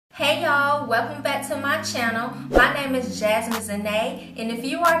Hey y'all, welcome back to my channel. My name is Jasmine Zena, and if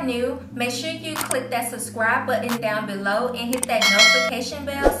you are new, make sure you click that subscribe button down below and hit that notification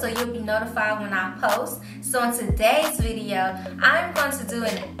bell so you'll be notified when I post. So in today's video, I'm going to do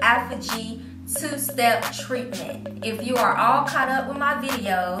an Aphogee Two-Step Treatment. If you are all caught up with my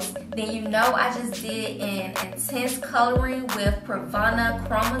videos, then you know I just did an intense coloring with Pravana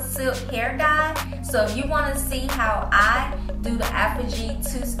Chroma Silk hair dye. So if you want to see how I do the Aphogee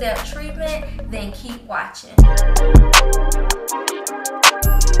Two-Step Treatment, then keep watching.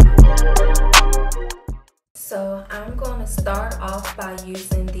 So I'm going to start off by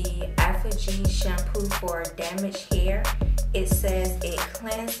using the Aphogee shampoo for damaged hair. It says it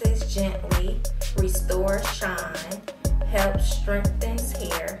cleanses gently, restores shine, helps strengthens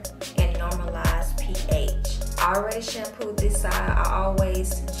hair, and normalize pH. I already shampooed this side. I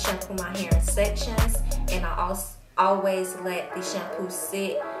always shampoo my hair in sections, and I also always let the shampoo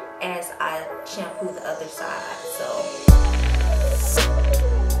sit as I shampoo the other side.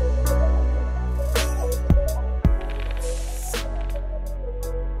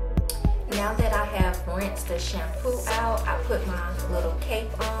 Now that I have rinsed the shampoo out, I put my little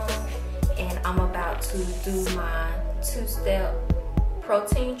cape on and I'm about to do my two-step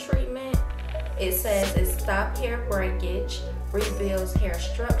protein treatment. It says it stops hair breakage, rebuilds hair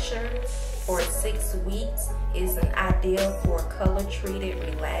structure for 6 weeks, is an ideal for color treated,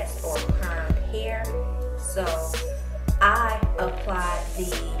 relaxed, or permed hair. So I applied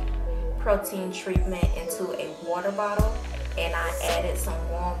the protein treatment into a water bottle and I added some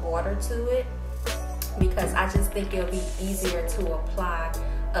warm water to it because I just think it'll be easier to apply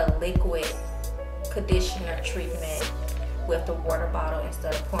a liquid conditioner treatment with the water bottle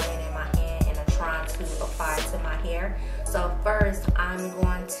instead of pouring it in my hand and trying to apply it to my hair. So first I'm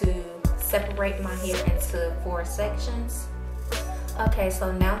going to separate my hair into 4 sections. Okay,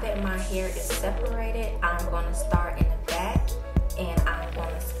 so now that my hair is separated, I'm going to start in the back and I'm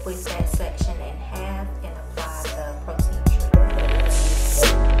going to split that section in half and apply the protein treatment.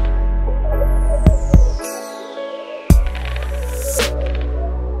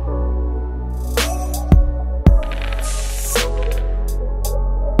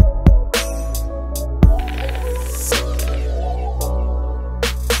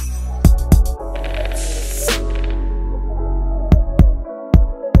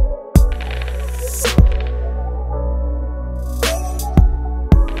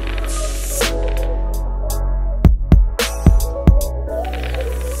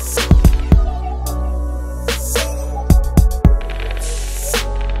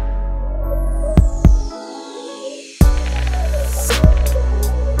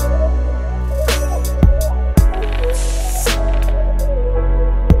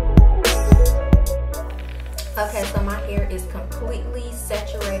 Okay, so my hair is completely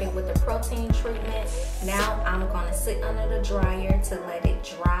saturated with the protein treatment. Now I'm going to sit under the dryer to let it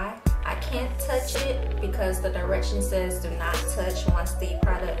dry. I can't touch it because the direction says do not touch once the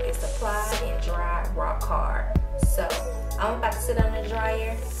product is applied and dry, rock hard. So I'm about to sit under the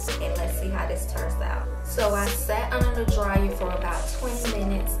dryer and let's see how this turns out. So I sat under the dryer for about 20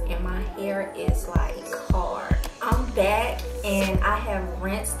 minutes and my hair is like hard. I'm back and I have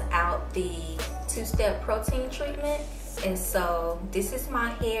rinsed out the two-step protein treatment, and so this is my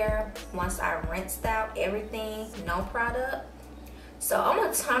hair once I rinsed out everything, no product. So I'm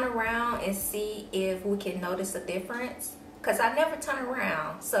gonna turn around and see if we can notice a difference because I never turn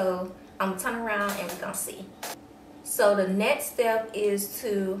around. So I'm gonna turn around and we're gonna see. So the next step is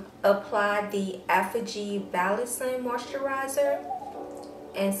to apply the Aphogee Balancing Moisturizer,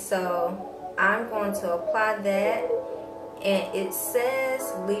 and so I'm going to apply that. And it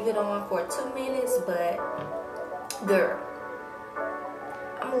says leave it on for 2 minutes, but girl,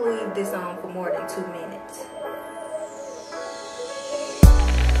 I'm gonna leave this on for more than 2 minutes.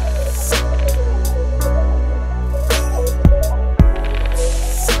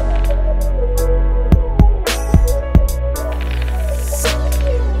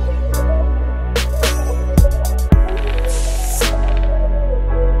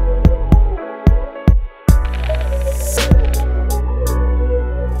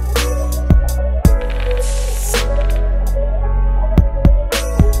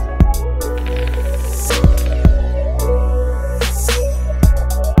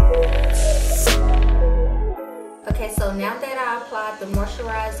 So now that I applied the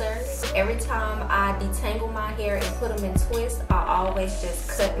moisturizer, every time I detangle my hair and put them in twists, I always just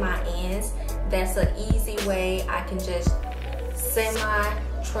cut my ends. That's an easy way I can just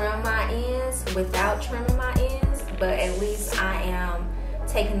semi-trim my ends without trimming my ends, but at least I am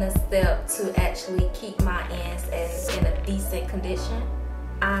taking the step to actually keep my ends in a decent condition.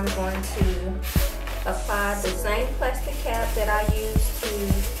 I'm going to apply the same plastic cap that I use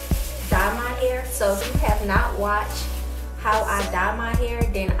to dye my hair. So if you have not watched how I dye my hair,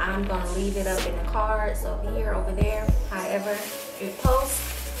 then I'm going to leave it up in the cards over here, over there, however you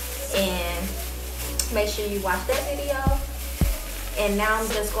post, and make sure you watch that video. And now I'm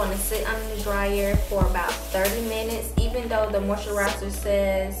just going to sit under the dryer for about 30 minutes. Even though the moisturizer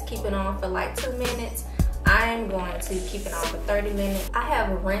says keep it on for like 2 minutes, I'm going to keep it on for 30 minutes. I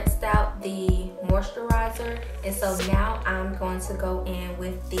have rinsed out the moisturizer, and so now I'm going to go in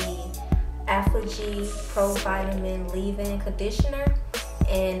with the Aphogee Pro Vitamin Leave-In Conditioner.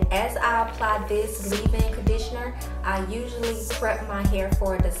 And as I apply this leave-in conditioner, I usually prep my hair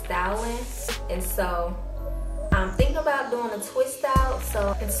for the styling. And so I'm thinking about doing a twist out.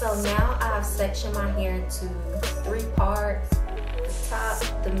 So now I've sectioned my hair into 3 parts: the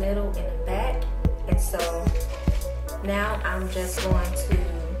top, the middle, and the back. And so now I'm just going to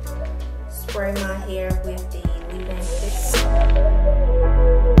spray my hair with the leave-in conditioner.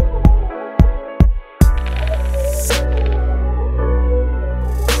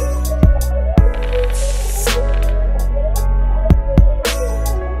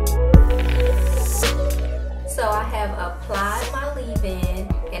 So I have applied my leave-in,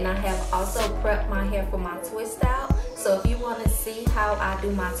 and I have also prepped my hair for my twist out. So if you want to see how I do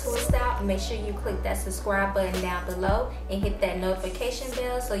my twist out, make sure you click that subscribe button down below and hit that notification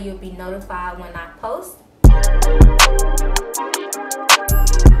bell so you'll be notified when I post.